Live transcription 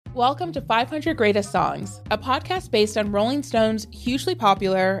Welcome to 500 Greatest Songs, a podcast based on Rolling Stone's hugely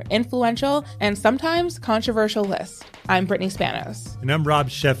popular, influential, and sometimes controversial list. I'm Brittany Spanos. And I'm Rob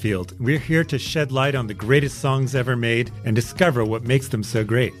Sheffield. We're here to shed light on the greatest songs ever made and discover what makes them so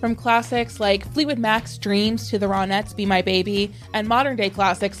great. From classics like Fleetwood Mac's Dreams to the Ronettes' Be My Baby, and modern-day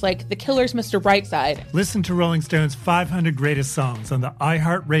classics like The Killers' Mr. Brightside. Listen to Rolling Stone's 500 Greatest Songs on the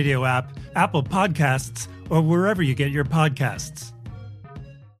iHeartRadio app, Apple Podcasts, or wherever you get your podcasts.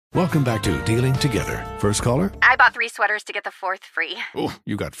 Welcome back to Dealing Together. First caller? I bought 3 sweaters to get the 4th free. Oh,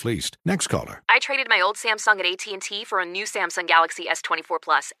 you got fleeced. Next caller? I traded my old Samsung at AT&T for a new Samsung Galaxy S24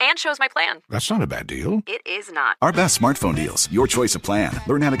 Plus and chose my plan. That's not a bad deal. It is not. Our best smartphone deals. Your choice of plan.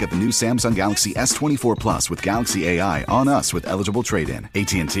 Learn how to get the new Samsung Galaxy S24 Plus with Galaxy AI on us with eligible trade-in.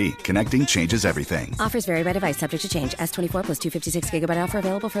 AT&T. Connecting changes everything. Offers vary by device. Subject to change. S24 plus 256 gigabyte offer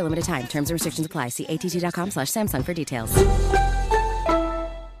available for a limited time. Terms and restrictions apply. See att.com/Samsung for details.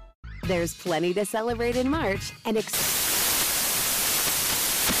 There's plenty to celebrate in March and National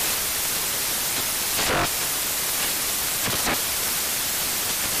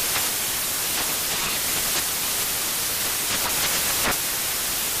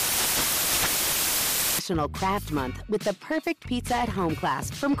Craft Month with the perfect pizza at home class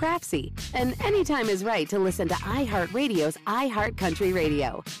from Craftsy. And anytime is right to listen to iHeartRadio's iHeartCountry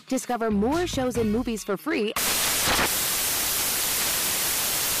Radio. Discover more shows and movies for free.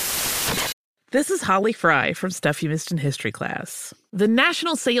 This is Holly Fry from Stuff You Missed in History class. The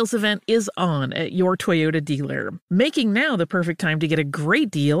national sales event is on at your Toyota dealer, making now the perfect time to get a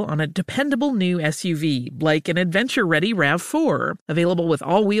great deal on a dependable new SUV, like an adventure-ready RAV4. Available with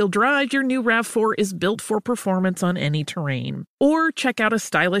all-wheel drive, your new RAV4 is built for performance on any terrain. Or check out a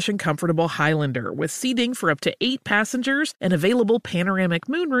stylish and comfortable Highlander with seating for up to 8 passengers and available panoramic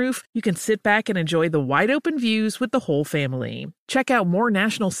moonroof. You can sit back and enjoy the wide-open views with the whole family. Check out more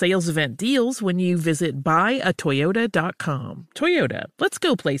national sales event deals when you visit buyatoyota.com. Toyota, let's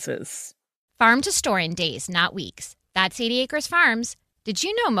go places. Farm to store in days, not weeks. That's 80 Acres Farms. Did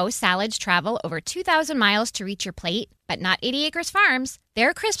you know most salads travel over 2,000 miles to reach your plate? But not 80 Acres Farms.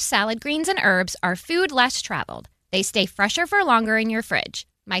 Their crisp salad greens and herbs are food less traveled. They stay fresher for longer in your fridge.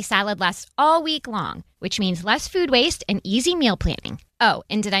 My salad lasts all week long, which means less food waste and easy meal planning. Oh,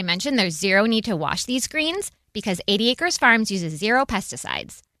 and did I mention there's zero need to wash these greens? Because 80 Acres Farms uses 0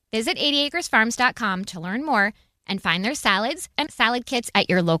 pesticides. Visit 80acresfarms.com to learn more and find their salads and salad kits at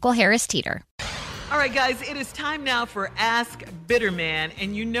your local Harris Teeter. All right, guys, it is time now for Ask Bitterman,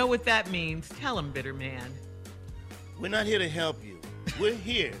 and you know what that means. Tell him, Bitterman. We're not here to help you. We're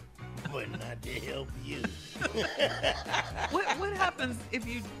here, but not to help you. What happens if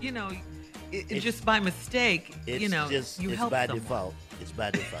just by mistake, you help by someone? default. It's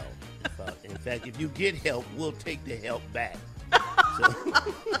by default. In fact, if you get help, we'll take the help back.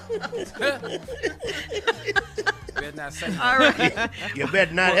 All right. You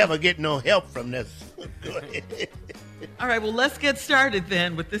better not ever get no help from this. Go ahead. All right, well, let's get started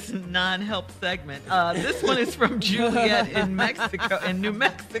then with this non-help segment. This one is from Juliet in New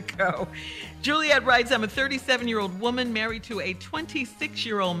Mexico. Juliet writes, I'm a 37-year-old woman married to a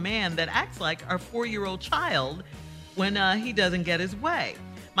 26-year-old man that acts like our 4-year-old child when he doesn't get his way.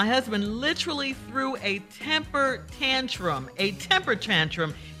 My husband literally threw a temper tantrum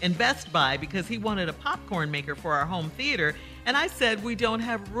in Best Buy because he wanted a popcorn maker for our home theater, and I said we don't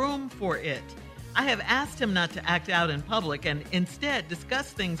have room for it. I have asked him not to act out in public and instead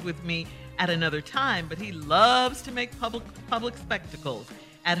discuss things with me at another time, but he loves to make public spectacles.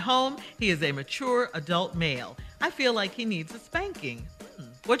 At home, he is a mature adult male. I feel like he needs a spanking.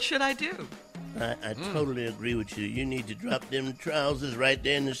 What should I do? I totally agree with you. You need to drop them trousers right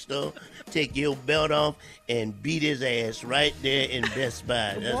there in the store, take your belt off, and beat his ass right there in Best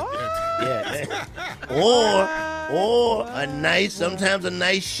Buy. Or sometimes a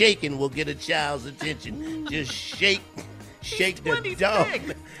nice shaking will get a child's attention. Just shake the dog.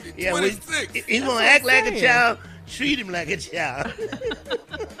 Yeah, he's gonna act like a child. Treat him like a child.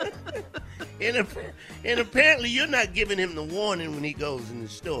 And apparently you're not giving him the warning when he goes in the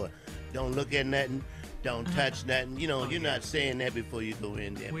store. Don't look at nothing. Don't touch nothing. You're not saying that before you go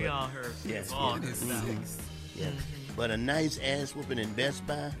in there. We all heard. Yes. All heard that. Yeah. But a nice ass whooping in Best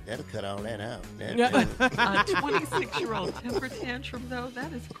Buy, that'll cut all that out. A 26-year-old temper tantrum, though,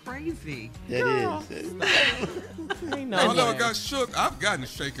 that is crazy. That is. No, got shook. I've gotten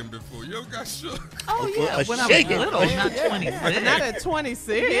shaken before. You ever got shook? Oh, yeah. When I was little, not 26. Not at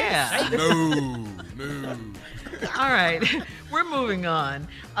 26. Yeah. No. All right, we're moving on.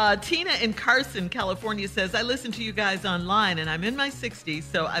 Tina in Carson, California says, I listen to you guys online and I'm in my 60s,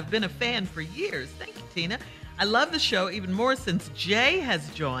 so I've been a fan for years. Thank you, Tina. I love the show even more since Jay has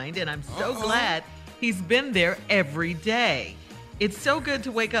joined, and I'm so glad he's been there every day. It's so good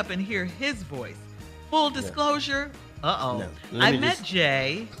to wake up and hear his voice. Full disclosure, I met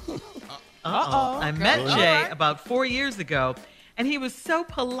Jay. I met Jay about 4 years ago, and he was so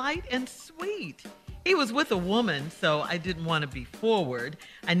polite and sweet. He was with a woman, so I didn't want to be forward.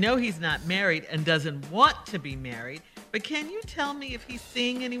 I know he's not married and doesn't want to be married, but can you tell me if he's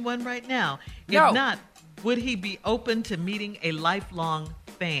seeing anyone right now? No. If not, would he be open to meeting a lifelong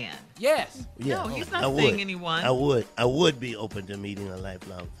fan? Yes. Yeah. No, he's not seeing anyone. I would be open to meeting a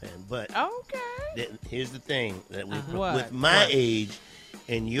lifelong fan, but here's the thing: that with my age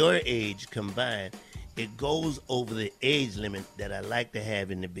and your age combined, it goes over the age limit that I like to have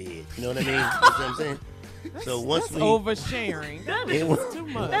in the bed. You know what I mean? That's what I'm saying. So once that's oversharing. That is too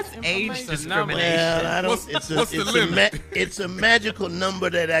much. That's age discrimination. Well, I don't. What's the limit? It's a magical number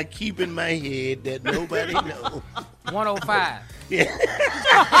that I keep in my head that nobody knows. 105. Yeah.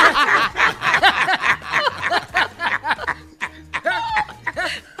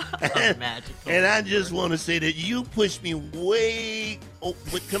 And I just want to say that you pushed me way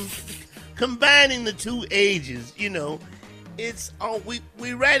with combining the two ages. You know, it's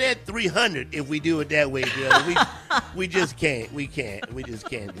we right at 300 if we do it that way, girl. We just can't. We just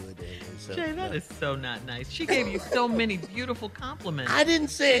can't do it that way. So, Jay, that is so not nice. She gave you so many beautiful compliments. I didn't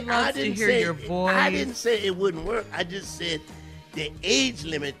say. I didn't hear your voice. I didn't say it wouldn't work. I just said the age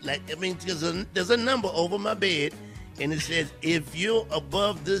limit. Because there's a number over my bed, and it says if you're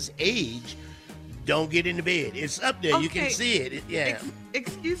above this age, don't get in the bed. It's up there. Okay. You can see it. Yeah.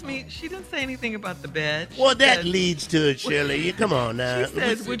 Excuse me. She didn't say anything about the bed. Well, that leads to it, Shirley. Come on now. She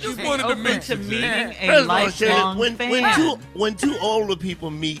says, would you be wanted to open mix to it, meeting Jay. a First of all, Shirley, lifelong fan? when two older people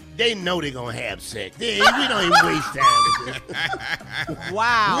meet, they know they're going to have sex. We don't even waste time with this.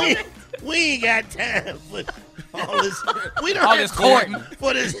 Wow. We ain't got time for all this. We don't all have this courting.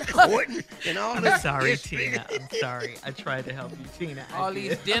 for this courting and all this. I'm sorry, history. Tina. I'm sorry. I tried to help you, Tina. All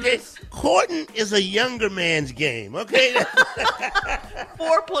these Okay, dinners. courting is a younger man's game, okay?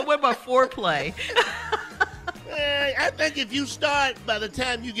 Foreplay. What about foreplay? I think if you start by the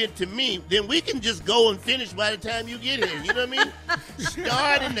time you get to me, then we can just go and finish by the time you get here. You know what I mean?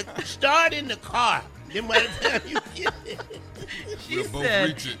 Start in the car. Then by the time you get here. She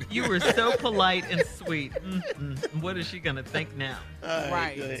said you were so polite and sweet. What is she going to think now?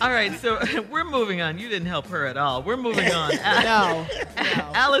 Right. All right, so we're moving on. You didn't help her at all. We're moving on. No.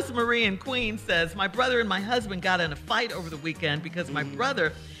 Alice Marie in Queens says, my brother and my husband got in a fight over the weekend because my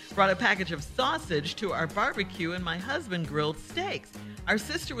brother brought a package of sausage to our barbecue and my husband grilled steaks. Our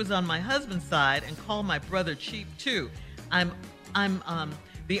sister was on my husband's side and called my brother cheap too. I'm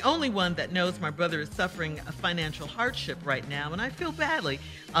the only one that knows my brother is suffering a financial hardship right now, and I feel badly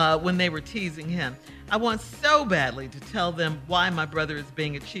when they were teasing him. I want so badly to tell them why my brother is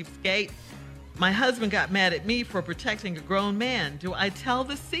being a cheapskate. My husband got mad at me for protecting a grown man. Do I tell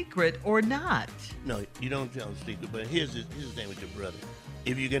the secret or not? No, you don't tell the secret, but here's the thing with your brother.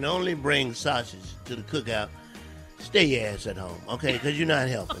 If you can only bring sausage to the cookout, stay your ass at home, okay? Because you're not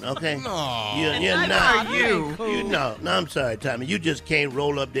helping, okay? No. You're not. You. No, I'm sorry, Tommy. You just can't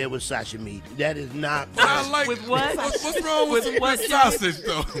roll up there with sausage meat. That is not. I like With what? What's wrong with With what, Jay? sausage,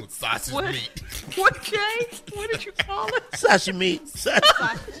 though? Sausage What? meat. What, Jay? What did you call it? Sausage meat.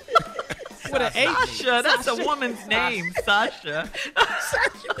 With an H. Sasha. That's a woman's name, Sasha.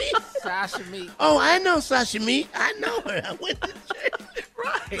 Sasha meat. Sasha meat. Oh, I know Sasha meat. I know her. I went to church.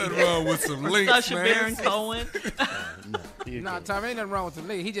 Right. Nothing wrong with some links, Sasha man. Baron Cohen. No, Tommy, ain't nothing wrong with the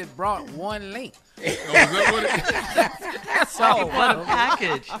link. He just brought one link. Oh, is that what it That's He all. bought a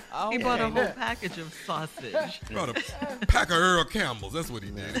package. He Okay. bought a whole package of sausage. He brought a pack of Earl Campbell's. That's what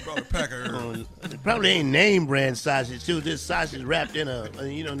he did. He brought a pack of Earl. It probably ain't name brand sausage too. This sausage wrapped in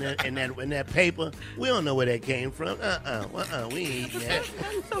in that paper. We don't know where that came from. We ain't eating that.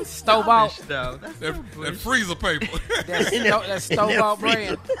 So Stove out. snobbish, though. That's so That bush. freezer paper. That's stove-out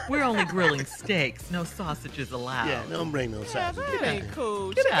brand. We're only grilling steaks. No sausages allowed. Yeah, don't bring no sausage. That ain't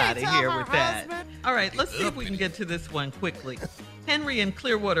cool. Get She out can't of tell here her with that. husband. All right, let's see if we can get to this one quickly. Henry in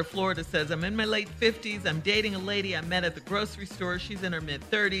Clearwater, Florida says, I'm in my late 50s. I'm dating a lady I met at the grocery store. She's in her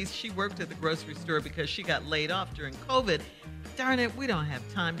mid-30s. She worked at the grocery store because she got laid off during COVID. Darn it, we don't have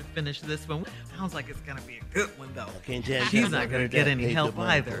time to finish this one. Sounds like it's going to be a good one, though. Can't tell you She's nothing. not going to get any Paid help the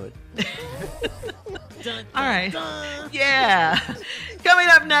money either. for it. All right. Yeah. Coming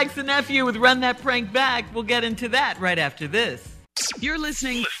up next, the nephew with Run That Prank Back. We'll get into that right after this. You're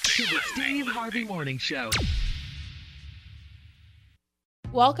listening to the Steve Harvey Morning Show.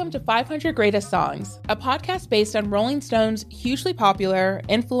 Welcome to 500 Greatest Songs, a podcast based on Rolling Stone's hugely popular,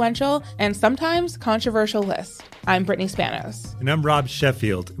 influential, and sometimes controversial list. I'm Brittany Spanos. And I'm Rob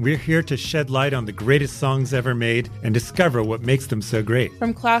Sheffield. We're here to shed light on the greatest songs ever made and discover what makes them so great.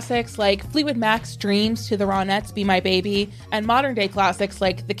 From classics like Fleetwood Mac's Dreams to the Ronettes' Be My Baby, and modern-day classics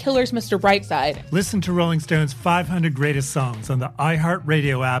like The Killer's Mr. Brightside. Listen to Rolling Stone's 500 Greatest Songs on the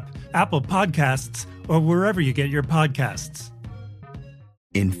iHeartRadio app, Apple Podcasts, or wherever you get your podcasts.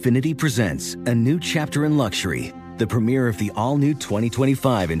 Infiniti presents a new chapter in luxury, the premiere of the all-new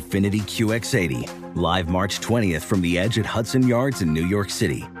 2025 Infiniti QX80, live March 20th from the Edge at Hudson Yards in New York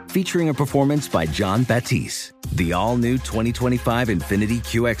City, featuring a performance by Jon Batiste. The all-new 2025 Infiniti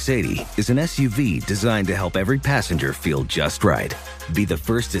QX80 is an SUV designed to help every passenger feel just right. Be the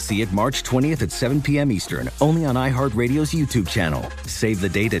first to see it March 20th at 7 p.m. Eastern, only on iHeartRadio's YouTube channel. Save the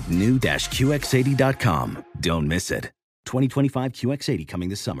date at new-QX80.com. Don't miss it. 2025 QX80 coming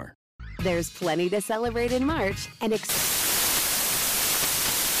this summer. There's plenty to celebrate in March and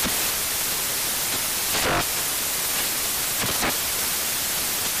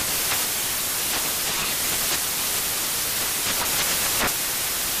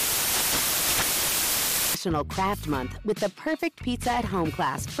National Craft Month with the perfect pizza at home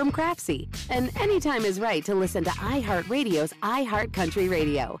class from Craftsy. And anytime is right to listen to iHeartRadio's iHeart Country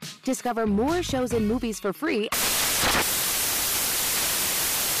Radio. Discover more shows and movies for free.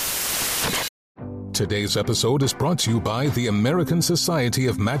 Today's episode is brought to you by the American Society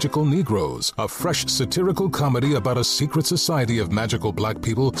of Magical Negroes, a fresh satirical comedy about a secret society of magical black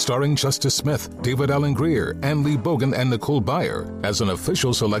people starring Justice Smith, David Alan Grier, Ann Lee Bogan, and Nicole Byer. As an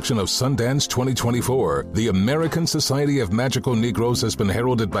official selection of Sundance 2024, the American Society of Magical Negroes has been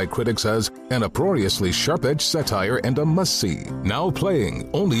heralded by critics as an uproariously sharp-edged satire and a must-see. Now playing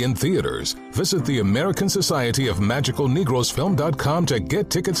only in theaters. Visit the American Society of Magical Negroes Film.com to get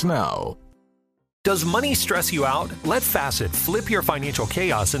tickets now. Does money stress you out? Let Facet flip your financial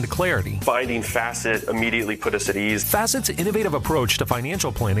chaos into clarity. Finding Facet immediately put us at ease. Facet's innovative approach to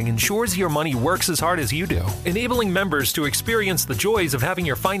financial planning ensures your money works as hard as you do, enabling members to experience the joys of having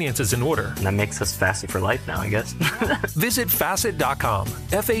your finances in order. And that makes us Facet for life now, I guess. Visit Facet.com,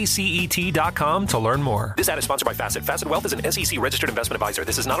 FACET.com to learn more. This ad is sponsored by Facet. Facet Wealth is an SEC registered investment advisor.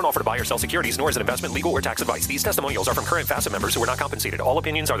 This is not an offer to buy or sell securities, nor is it investment, legal, or tax advice. These testimonials are from current Facet members who are not compensated. All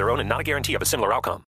opinions are their own and not a guarantee of a similar outcome.